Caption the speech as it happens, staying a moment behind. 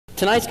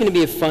Tonight's going to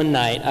be a fun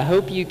night. I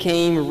hope you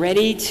came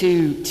ready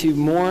to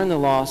mourn the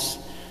loss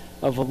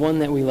of one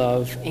that we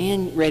love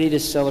and ready to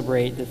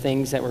celebrate the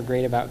things that were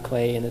great about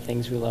Clay and the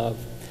things we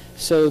love.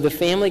 So the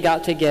family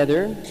got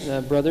together,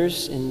 the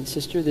brothers and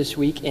sister, this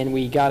week, and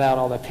we got out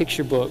all the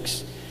picture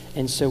books.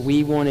 And so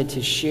we wanted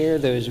to share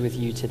those with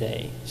you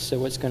today. So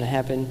what's going to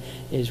happen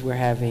is we're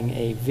having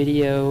a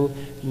video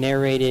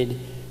narrated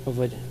of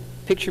a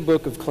picture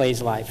book of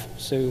Clay's life.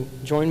 So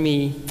join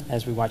me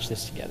as we watch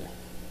this together.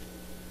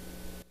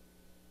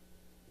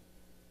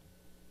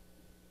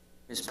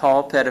 It's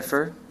Paul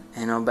Pettefer,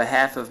 and on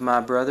behalf of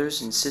my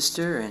brothers and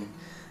sister and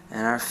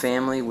our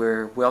family,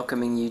 we're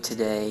welcoming you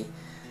today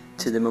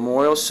to the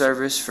memorial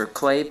service for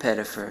Clay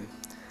Pettefer.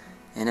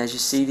 And as you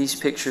see these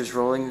pictures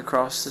rolling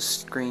across the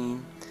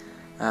screen,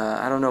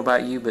 I don't know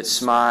about you, but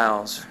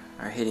smiles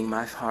are hitting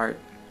my heart.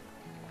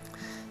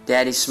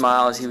 Daddy's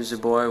smile as he was a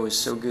boy was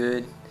so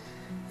good,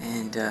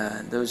 and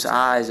those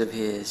eyes of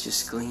his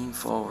just gleam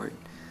forward.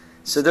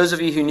 So those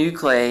of you who knew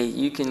Clay,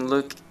 you can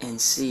look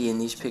and see in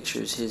these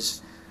pictures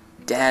his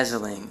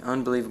dazzling,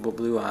 unbelievable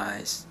blue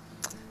eyes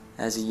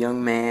as a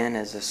young man,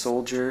 as a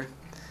soldier,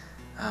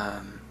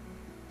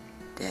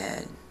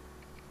 Dad.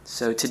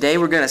 So today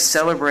we're going to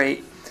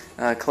celebrate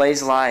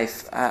Clay's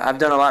life. I've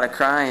done a lot of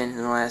crying in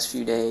the last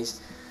few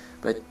days,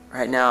 but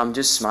right now I'm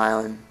just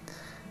smiling.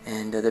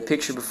 And the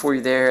picture before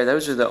you there,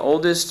 those are the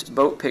oldest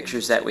boat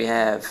pictures that we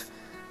have.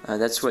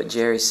 That's what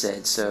Jerry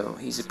said, so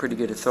he's a pretty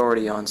good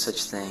authority on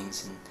such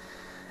things.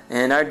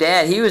 And our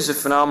dad, he was a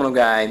phenomenal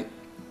guy.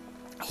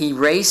 He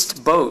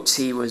raced boats.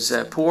 He was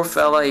a poor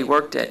fella. He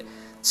worked at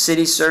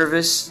city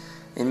service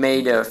and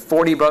made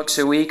 $40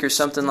 a week or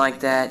something like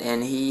that.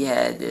 And he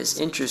had this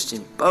interest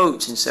in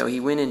boats, and so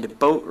he went into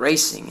boat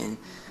racing. And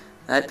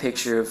that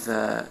picture of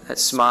that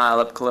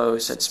smile up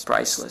close, that's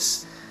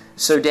priceless.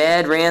 So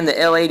Dad ran the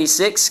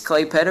L86,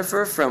 Clay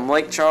Pettefer, from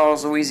Lake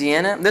Charles,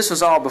 Louisiana. This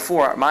was all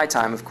before my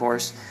time, of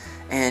course.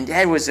 And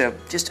Dad was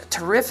just a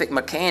terrific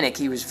mechanic.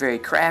 He was very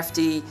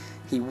crafty.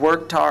 He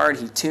worked hard,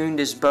 he tuned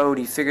his boat,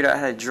 he figured out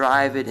how to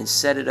drive it and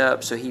set it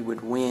up so he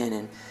would win.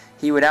 And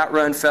he would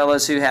outrun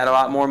fellas who had a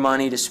lot more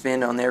money to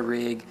spend on their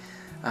rig.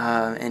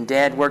 And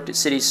Dad worked at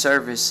City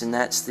Service, and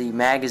that's the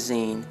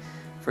magazine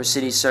for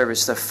City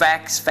Service, the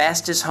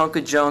fastest hunk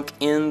of junk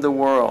in the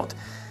world.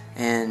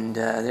 And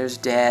there's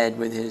Dad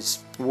with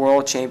his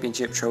World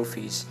Championship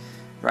trophies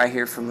right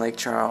here from Lake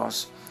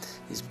Charles.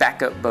 His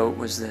backup boat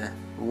was the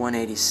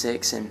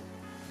 186, and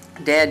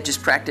Dad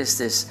just practiced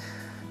this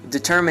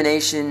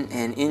determination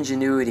and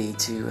ingenuity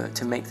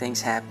to make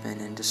things happen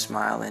and to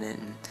smile in it.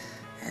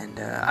 And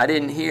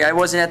I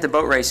wasn't at the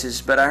boat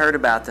races, but I heard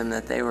about them,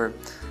 that they were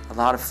a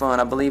lot of fun.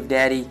 I believe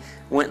Daddy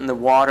went in the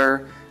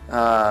water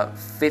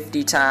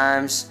 50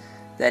 times,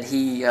 that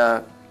he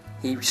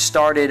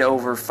started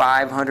over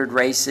 500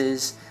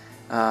 races.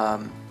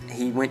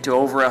 He went to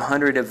over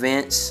 100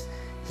 events.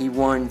 He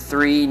won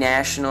 3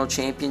 national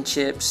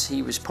championships.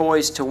 He was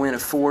poised to win a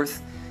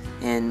 4th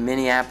in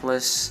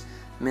Minneapolis,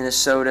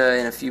 Minnesota.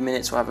 In a few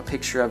minutes we'll have a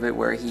picture of it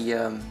where he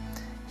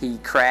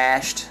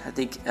crashed. I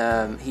think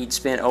he'd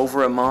spent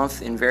over a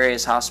month in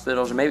various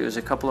hospitals, or maybe it was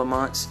a couple of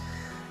months.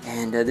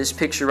 And this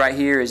picture right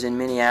here is in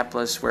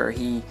Minneapolis, where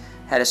he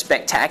had a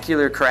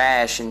spectacular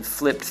crash and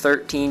flipped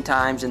 13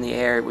 times in the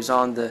air. It was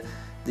on the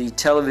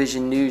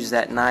television news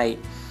that night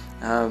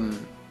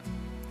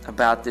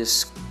about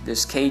this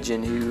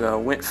Cajun who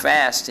went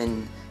fast,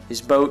 and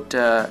his boat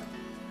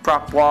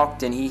prop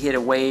walked, and he hit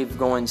a wave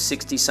going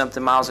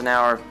 60-something miles an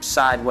hour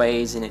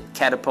sideways, and it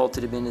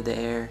catapulted him into the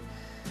air.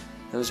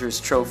 Those are his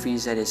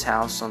trophies at his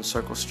house on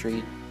Circle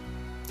Street.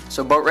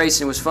 So boat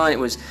racing was fun. It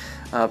was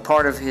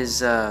part of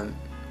his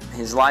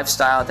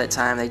lifestyle at that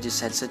time. They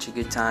just had such a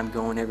good time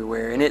going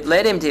everywhere, and it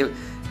led him to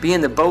be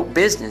in the boat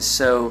business.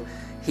 So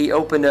he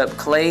opened up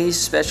Clay's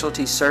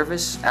Specialty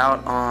Service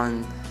out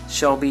on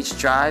Shell Beach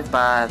Drive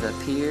by the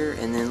pier,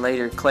 and then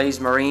later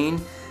Clay's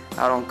Marine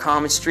out on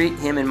Common Street,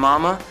 him and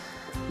Mama.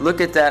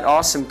 Look at that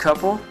awesome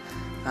couple.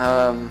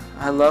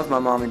 I love my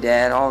mom and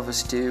dad, all of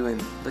us do,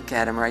 and look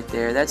at them right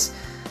there.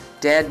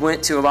 Dad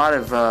went to a lot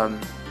of,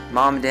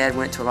 Mom and Dad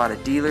went to a lot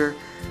of dealer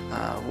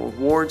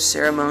award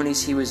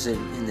ceremonies. He was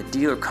in the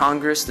dealer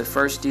congress, the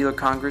first dealer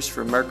congress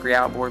for Mercury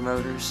outboard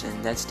motors,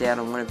 and that's Dad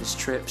on one of his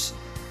trips.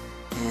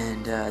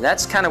 And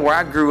that's kind of where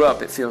I grew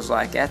up, it feels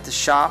like, at the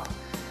shop.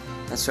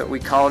 That's what we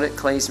called it,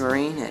 Clay's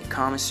Marine at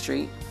Common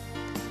Street.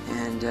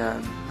 And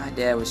my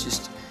dad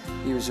was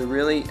he was a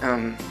really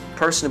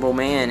personable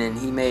man, and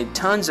he made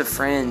tons of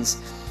friends.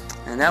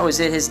 And that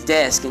was at his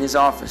desk in his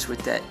office with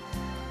that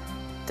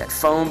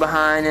phone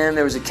behind him.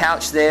 There was a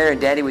couch there, and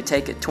Daddy would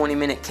take a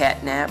 20-minute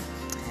cat nap.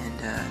 And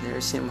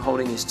there's him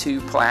holding his 2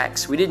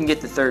 plaques. We didn't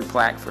get the 3rd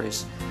plaque for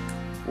his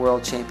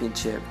World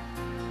Championship,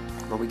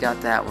 but we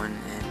got that one,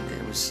 and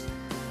it was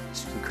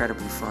just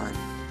incredibly fun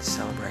to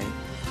celebrate.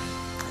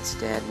 That's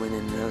Dad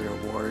winning another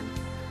award.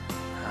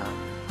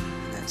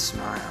 And that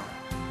smile.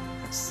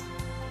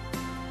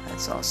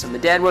 That's awesome.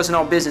 But Dad wasn't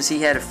all business.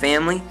 He had a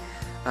family.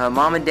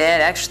 Mom and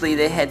Dad, actually,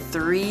 they had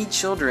 3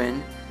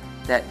 children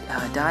that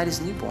died as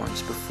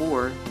newborns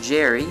before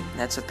Jerry.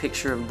 That's a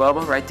picture of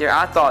Bubba right there.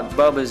 I thought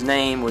Bubba's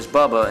name was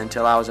Bubba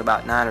until I was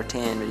about 9 or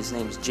 10, but his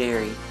name is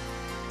Jerry.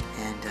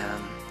 And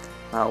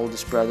my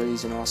oldest brother,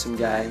 he's an awesome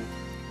guy.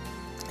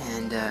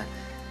 And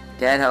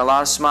Dad had a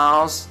lot of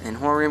smiles and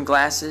horn rim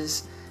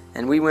glasses,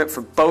 and we went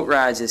for boat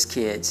rides as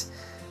kids.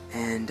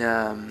 And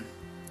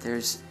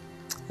there's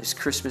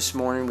Christmas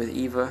morning with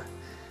Eva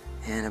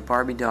and a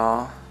Barbie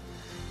doll,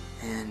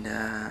 and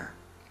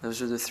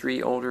those are the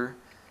 3 older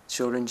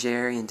children,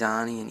 Jerry and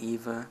Donnie and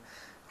Eva,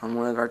 on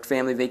one of our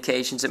family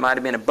vacations. It might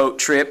have been a boat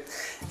trip.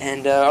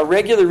 And a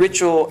regular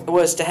ritual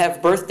was to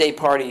have birthday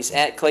parties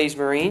at Clay's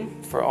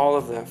Marine for all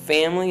of the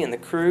family and the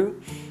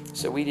crew.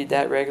 So we did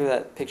that regularly.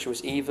 That picture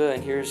was Eva,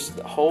 and here's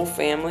the whole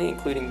family,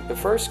 including the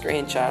first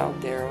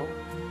grandchild, Daryl.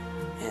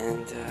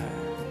 And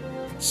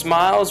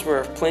smiles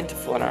were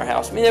plentiful in our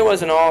house. I mean,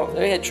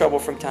 they had trouble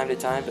from time to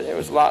time, but there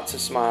was lots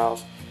of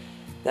smiles.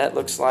 That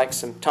looks like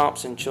some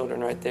Thompson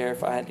children right there,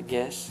 if I had to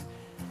guess.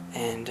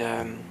 And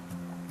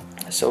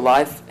so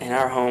life in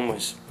our home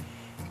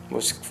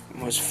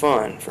was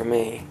fun for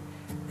me.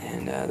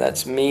 And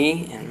that's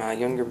me and my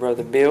younger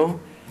brother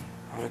Bill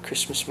on a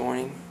Christmas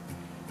morning,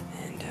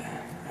 and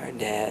our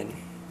dad,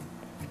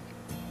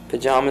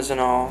 pajamas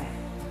and all.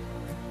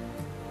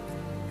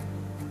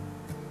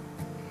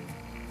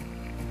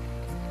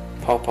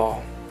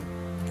 Pawpaw.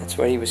 That's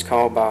what he was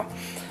called by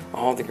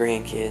all the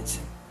grandkids.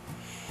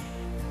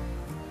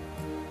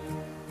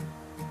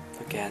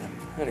 Look at him.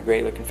 What a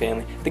great looking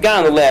family. The guy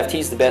on the left,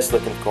 he's the best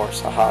looking, of course.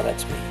 Haha,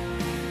 that's me.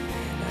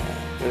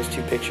 And those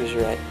 2 pictures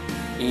are at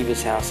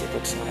Eva's house, it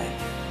looks like. And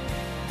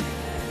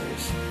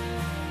there's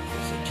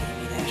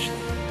Jamie and Ashley.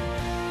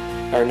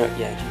 Or no,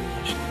 yeah, Jamie and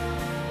Ashley.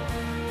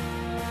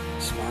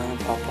 Smiling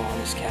Pawpaw on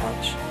his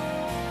couch.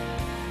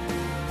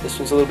 This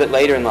one's a little bit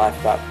later in life,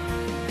 about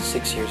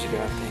 6 years ago,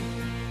 I think.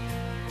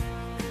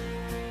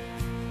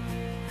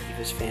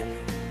 Eva's family.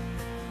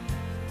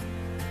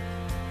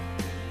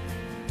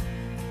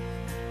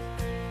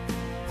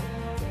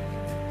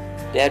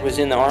 Dad was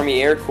in the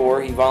Army Air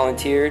Corps. He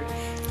volunteered.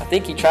 I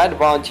think he tried to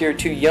volunteer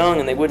too young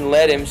and they wouldn't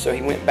let him, so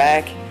he went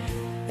back.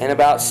 And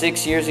about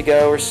 6 years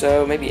ago or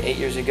so, maybe 8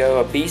 years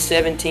ago, a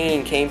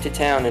B-17 came to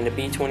town and a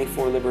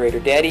B-24 Liberator.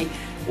 Daddy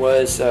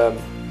was a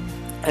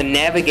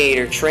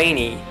navigator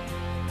trainee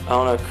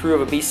on a crew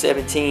of a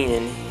B-17,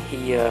 and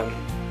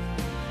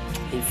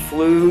he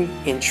flew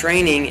in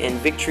training, and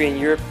Victory in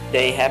Europe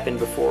Day happened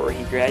before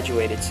he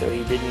graduated, so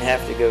he didn't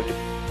have to go to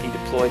be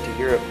deployed to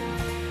Europe.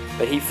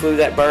 But he flew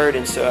that bird,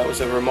 and so it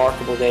was a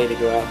remarkable day to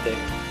go out there.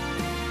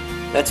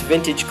 That's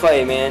vintage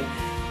Clay, man.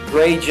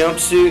 Gray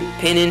jumpsuit,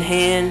 pen in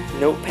hand,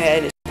 notepad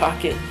in his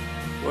pocket.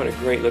 What a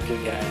great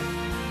looking guy.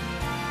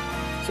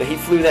 So he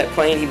flew that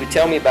plane. He would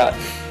tell me about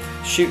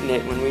shooting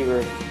it when we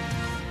were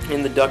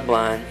in the duck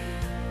blind.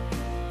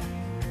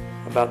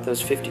 About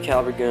those 50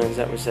 caliber guns.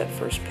 That was that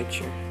first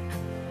picture.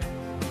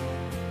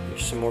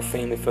 There's some more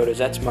family photos.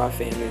 That's my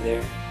family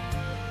there.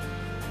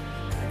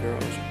 My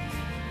girls.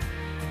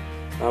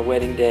 My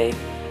wedding day.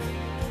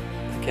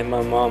 Look at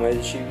my mama.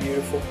 Isn't she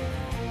beautiful?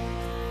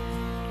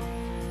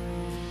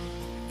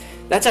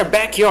 That's our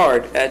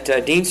backyard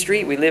at Dean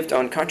Street. We lived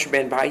on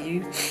Contraband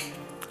Bayou.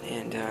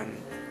 And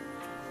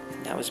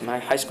that was my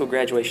high school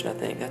graduation, I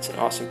think. That's an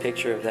awesome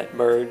picture of that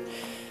bird.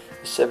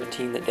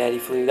 17 that Daddy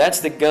flew.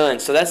 That's the gun.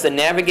 So that's the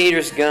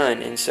navigator's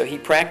gun. And so he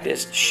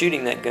practiced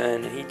shooting that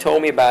gun. And he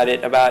told me about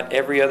it about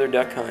every other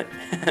duck hunt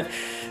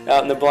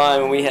out in the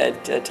blind when we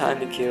had time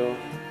to kill.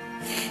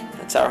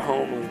 That's our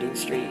home on Dean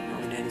Street.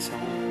 Mom and Daddy's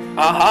home.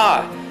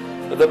 Aha!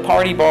 The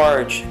party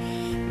barge.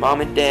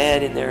 Mom and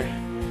Dad in their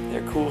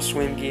cool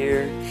swim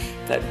gear.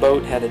 That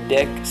boat had a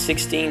deck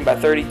 16 by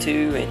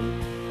 32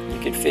 and you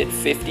could fit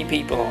 50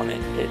 people on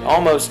it. It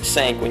almost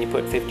sank when you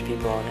put 50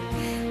 people on it.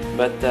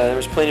 But there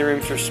was plenty of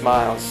room for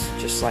smiles,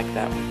 just like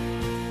that one.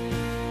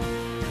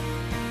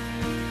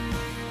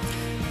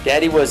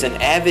 Daddy was an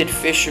avid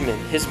fisherman.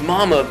 His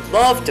mama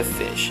loved to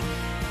fish.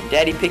 And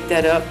Daddy picked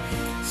that up,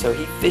 so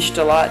he fished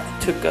a lot.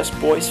 Took us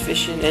boys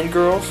fishing and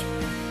girls.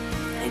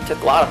 And he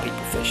took a lot of people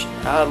fishing.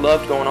 I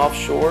loved going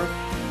offshore.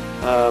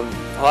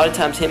 A lot of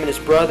times him and his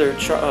brother,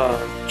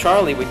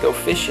 Charlie, would go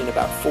fishing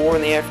about 4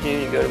 in the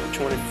afternoon and go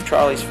to one of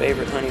Charlie's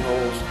favorite honey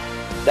holes.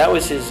 That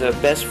was his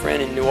best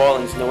friend in New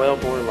Orleans, Noel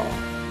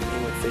Bordelon.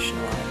 They went fishing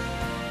a lot.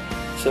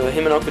 So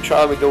him and Uncle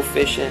Charlie would go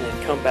fishing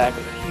and come back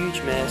with a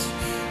huge mess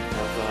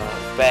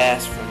of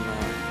bass from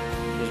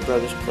his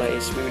brother's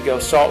place. We would go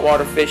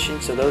saltwater fishing,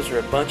 so those are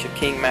a bunch of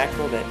king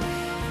mackerel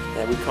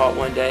that we caught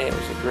one day. It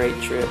was a great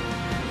trip.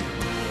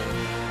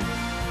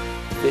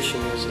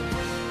 Fishing was a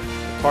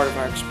part of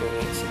our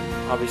experience,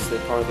 and obviously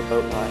a part of the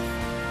boat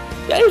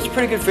life. Daddy was a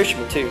pretty good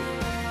fisherman too.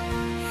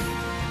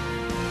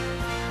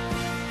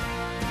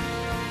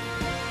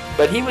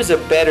 But he was a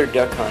better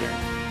duck hunter.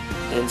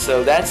 And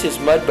so that's his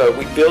mud boat.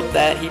 We built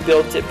that. He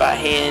built it by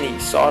hand. He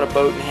sawed a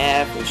boat in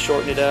half and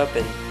shortened it up.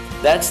 And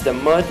that's the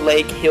Mud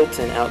Lake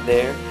Hilton out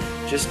there,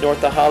 just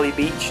north of Holly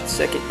Beach,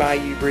 Second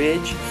Bayou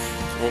Bridge.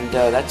 And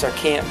that's our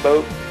camp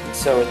boat. And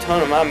so a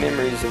ton of my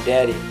memories of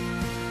Daddy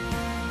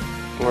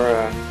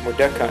were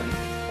duck hunting.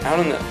 out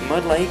on the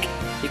mud lake.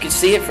 You can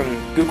see it from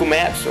Google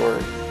Maps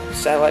or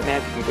satellite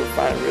map. You can go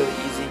find it really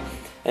easy.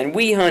 And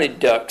we hunted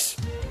ducks.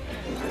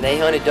 They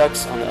hunted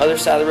ducks on the other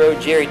side of the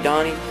road. Jerry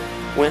Donnie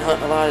went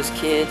hunting a lot as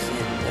kids,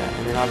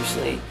 and then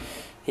obviously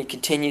he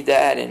continued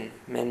that, and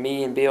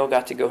me and Bill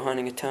got to go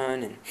hunting a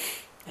ton,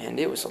 and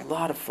it was a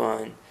lot of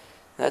fun.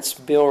 That's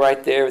Bill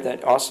right there with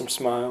that awesome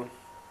smile,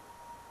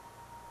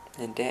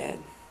 and Dad.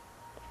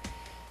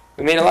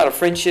 We made a lot of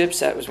friendships.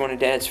 That was one of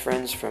Dad's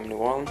friends from New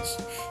Orleans,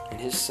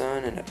 and his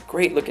son, and a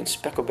great-looking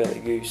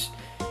speckled-bellied goose.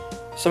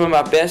 Some of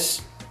my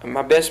best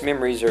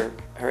memories are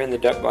in the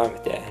duck blind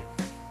with Dad.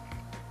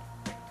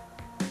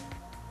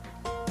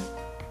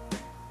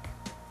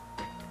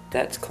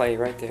 That's Clay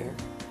right there.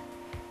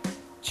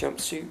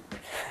 Jumpsuit.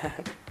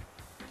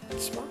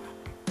 Smile.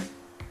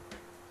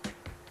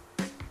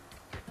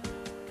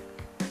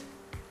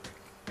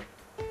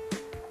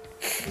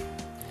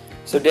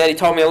 So Daddy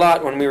taught me a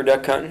lot when we were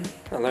duck hunting.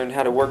 I learned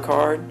how to work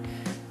hard,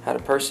 how to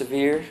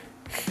persevere.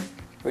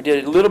 We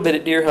did a little bit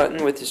of deer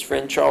hunting with his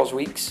friend Charles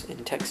Weeks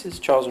in Texas,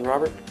 Charles and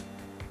Robert.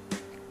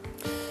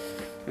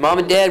 Mom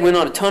and Dad went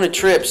on a ton of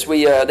trips.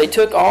 They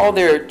took all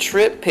their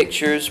trip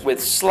pictures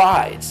with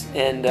slides,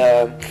 and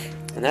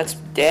that's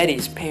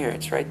Daddy's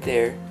parents right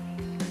there.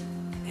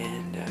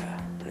 And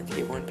I wanted to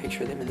get one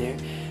picture of them in there.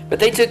 But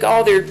they took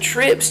all their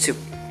trips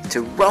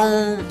to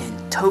Rome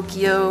and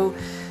Tokyo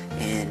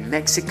and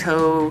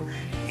Mexico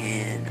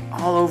and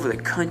all over the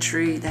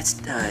country. That's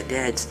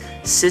Dad's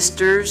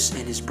sisters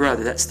and his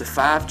brother. That's the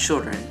 5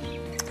 children.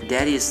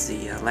 Daddy is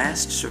the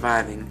last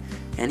surviving,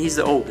 and he's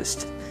the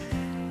oldest.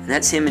 And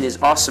that's him and his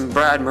awesome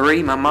bride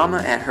Marie, my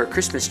mama, at her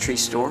Christmas tree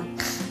store,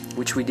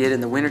 which we did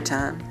in the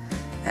wintertime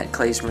at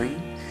Clay's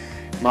Marine.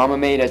 Mama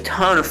made a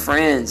ton of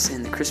friends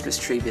in the Christmas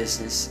tree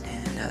business,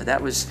 and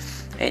that was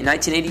in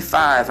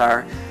 1985,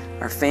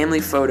 our family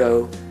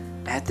photo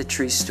at the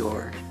tree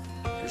store.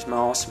 There's my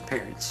awesome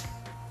parents.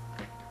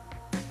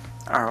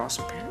 Our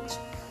awesome parents.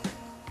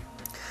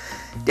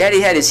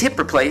 Daddy had his hip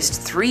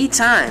replaced 3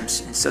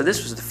 times, and so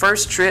this was the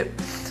first trip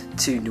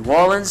to New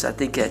Orleans, I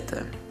think at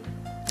the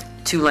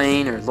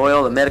Tulane or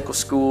Loyola Medical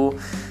School,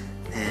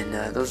 and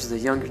those are the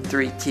younger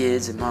 3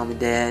 kids and Mom and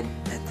Dad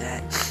at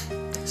that.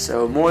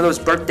 So more of those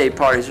birthday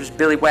parties. There's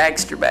Billy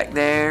Wagster back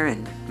there,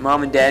 and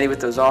Mom and Daddy with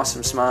those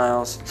awesome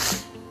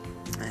smiles,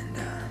 and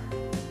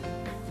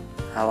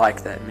I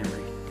like that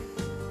memory.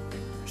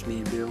 There's me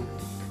and Bill.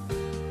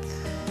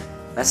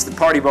 That's the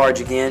party barge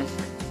again.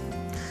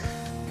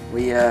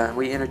 We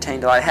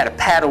entertained a lot. It had a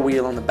paddle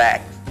wheel on the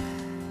back,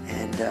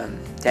 and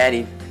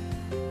Daddy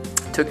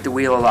took the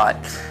wheel a lot.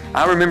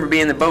 I remember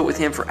being in the boat with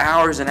him for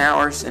hours and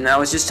hours, and I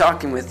was just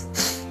talking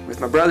with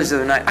my brothers the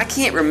other night. I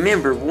can't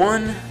remember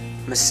one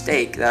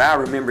mistake that I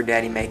remember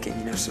Daddy making,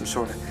 some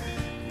sort of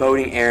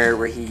boating error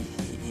where he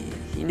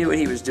knew what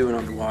he was doing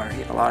on the water.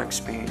 He had a lot of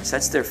experience.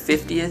 That's their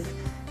 50th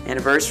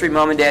anniversary.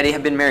 Mom and Daddy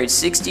have been married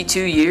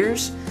 62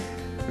 years.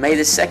 May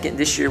the 2nd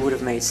this year would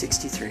have made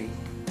 63.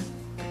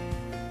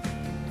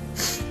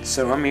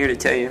 So I'm here to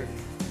tell you,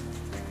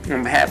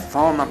 on behalf of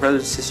all my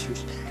brothers and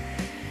sisters,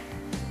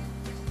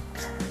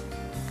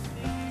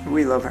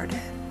 we love our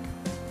dad.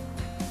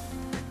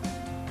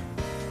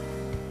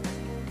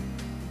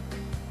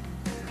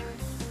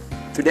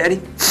 For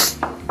Daddy,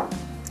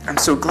 I'm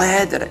so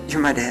glad that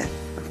you're my dad.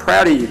 I'm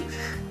proud of you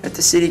at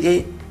the city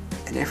gate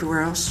and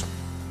everywhere else.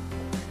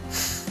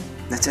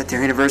 That's at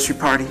their anniversary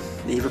party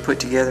they Eva put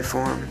together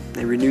for them.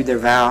 They renewed their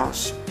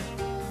vows.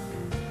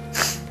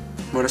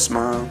 What a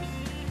smile.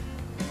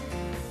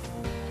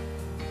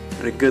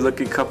 What a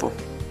good-looking couple.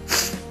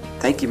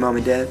 Thank you, Mom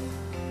and Dad.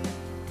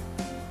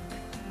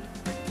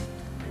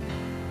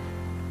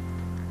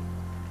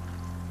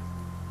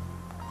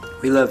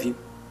 We love you.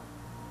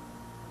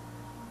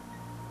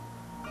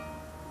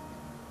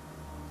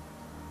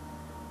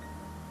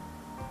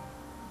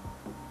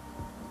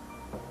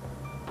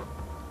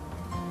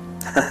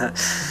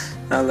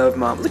 I love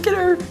Mom. Look at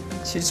her.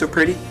 She's so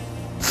pretty.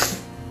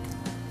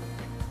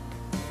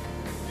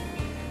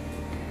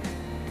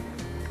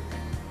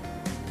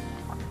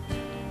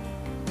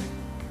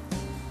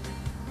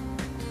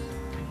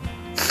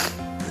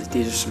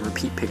 These are some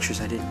repeat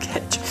pictures I didn't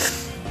catch.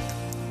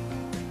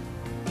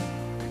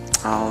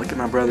 Oh, look at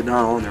my brother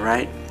Donald on the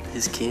right.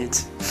 His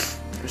kids.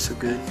 They're so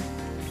good.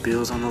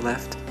 Bill's on the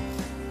left.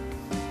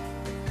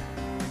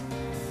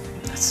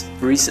 That's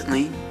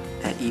recently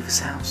at Eva's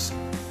house.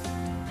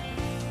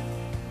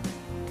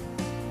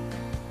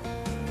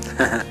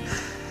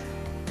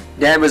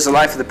 Dad was the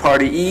life of the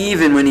party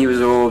even when he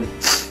was old.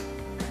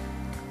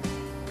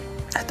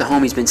 At the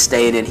home he's been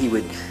staying in, he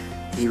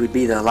would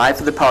be the life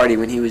of the party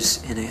when he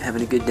was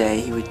having a good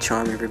day. He would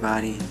charm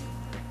everybody.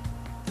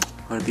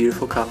 What a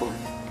beautiful couple.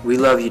 We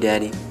love you,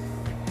 Daddy.